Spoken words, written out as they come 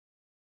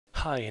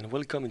Hi and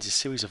welcome in this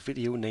series of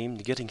video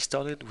named Getting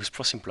Started with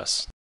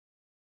ProSimPlus.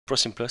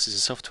 ProSimPlus is a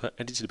software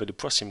edited by the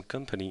ProSim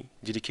company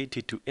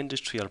dedicated to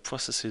industrial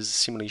processes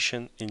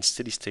simulation in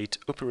steady-state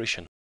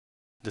operation.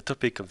 The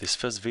topic of this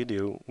first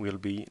video will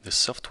be the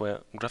software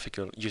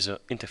graphical user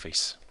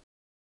interface.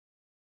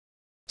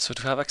 So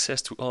to have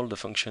access to all the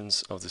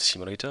functions of the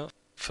simulator,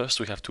 first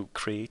we have to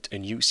create a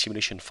new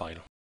simulation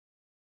file.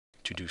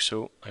 To do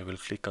so, I will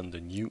click on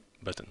the New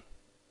button.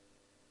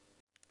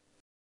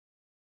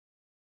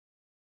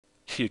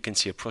 Here you can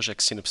see a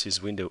project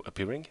synopsis window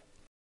appearing,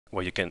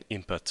 where you can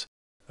input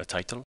a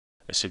title,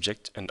 a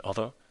subject and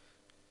other,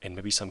 and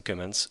maybe some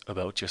comments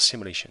about your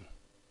simulation.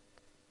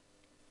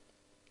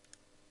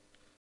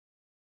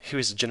 Here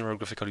is the general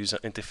graphical user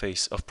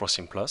interface of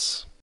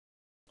ProSimPlus.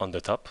 On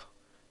the top,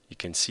 you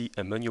can see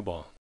a menu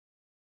bar.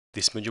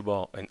 This menu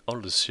bar and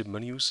all the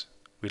submenus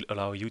will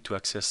allow you to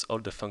access all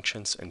the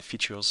functions and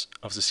features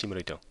of the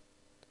simulator.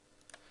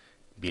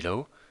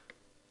 Below,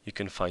 you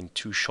can find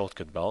two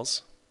shortcut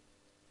bars,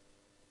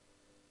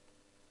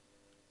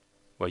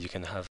 where you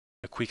can have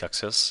a quick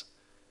access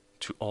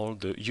to all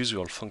the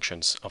usual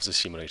functions of the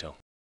simulator.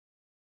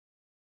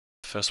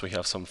 First we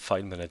have some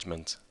file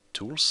management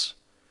tools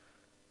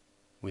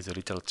with a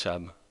little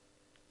tab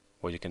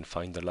where you can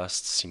find the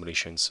last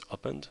simulations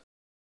opened.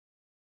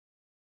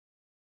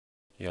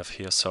 You have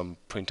here some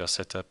printer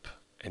setup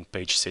and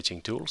page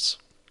setting tools,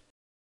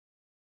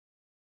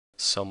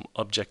 some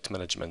object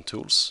management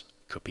tools,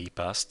 copy,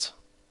 paste,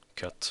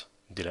 cut,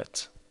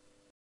 delete.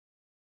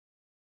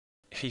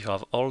 Here you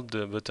have all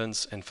the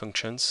buttons and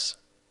functions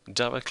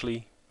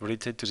directly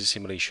related to the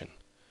simulation.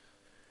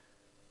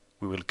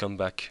 We will come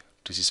back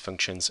to these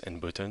functions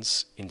and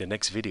buttons in the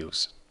next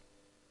videos.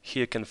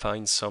 Here you can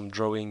find some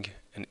drawing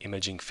and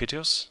imaging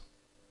features,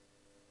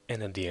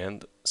 and at the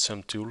end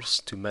some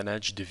tools to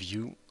manage the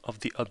view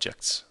of the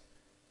objects,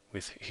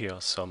 with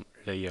here some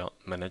layer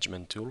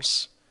management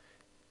tools,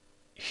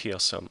 here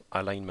some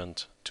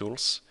alignment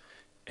tools,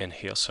 and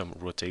here some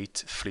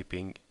rotate,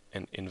 flipping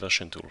and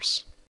inversion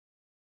tools.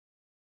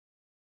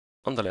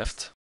 On the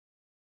left,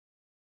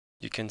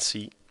 you can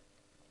see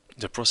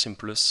the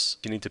ProSimPlus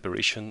unit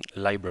operation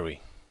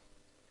library.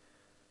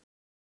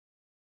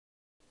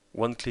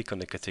 One click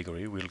on a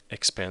category will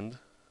expand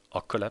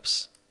or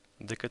collapse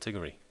the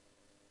category,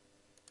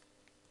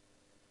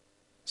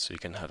 so you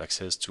can have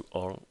access to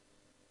all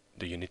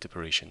the unit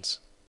operations.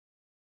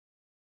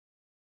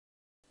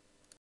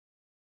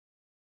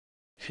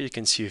 Here you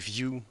can see a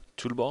view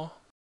toolbar,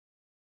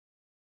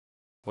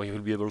 where you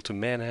will be able to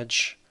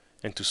manage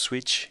and to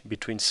switch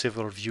between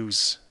several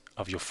views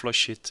of your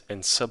flowsheet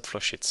and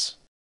sub-flowsheets.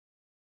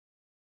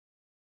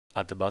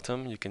 At the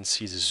bottom you can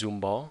see the zoom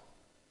bar,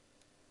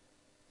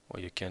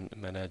 where you can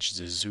manage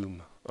the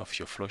zoom of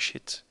your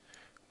flowsheet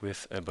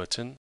with a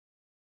button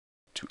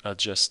to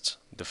adjust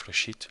the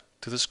flowsheet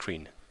to the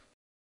screen.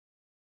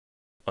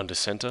 On the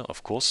center,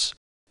 of course,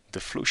 the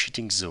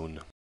flowsheeting zone.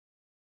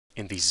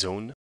 In this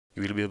zone,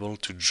 you will be able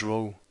to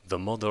draw the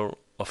model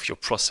of your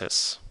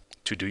process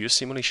to do your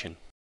simulation.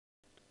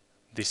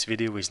 This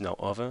video is now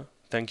over.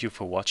 Thank you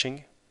for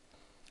watching.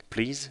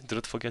 Please do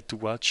not forget to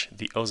watch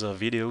the other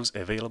videos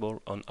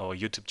available on our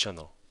YouTube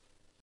channel.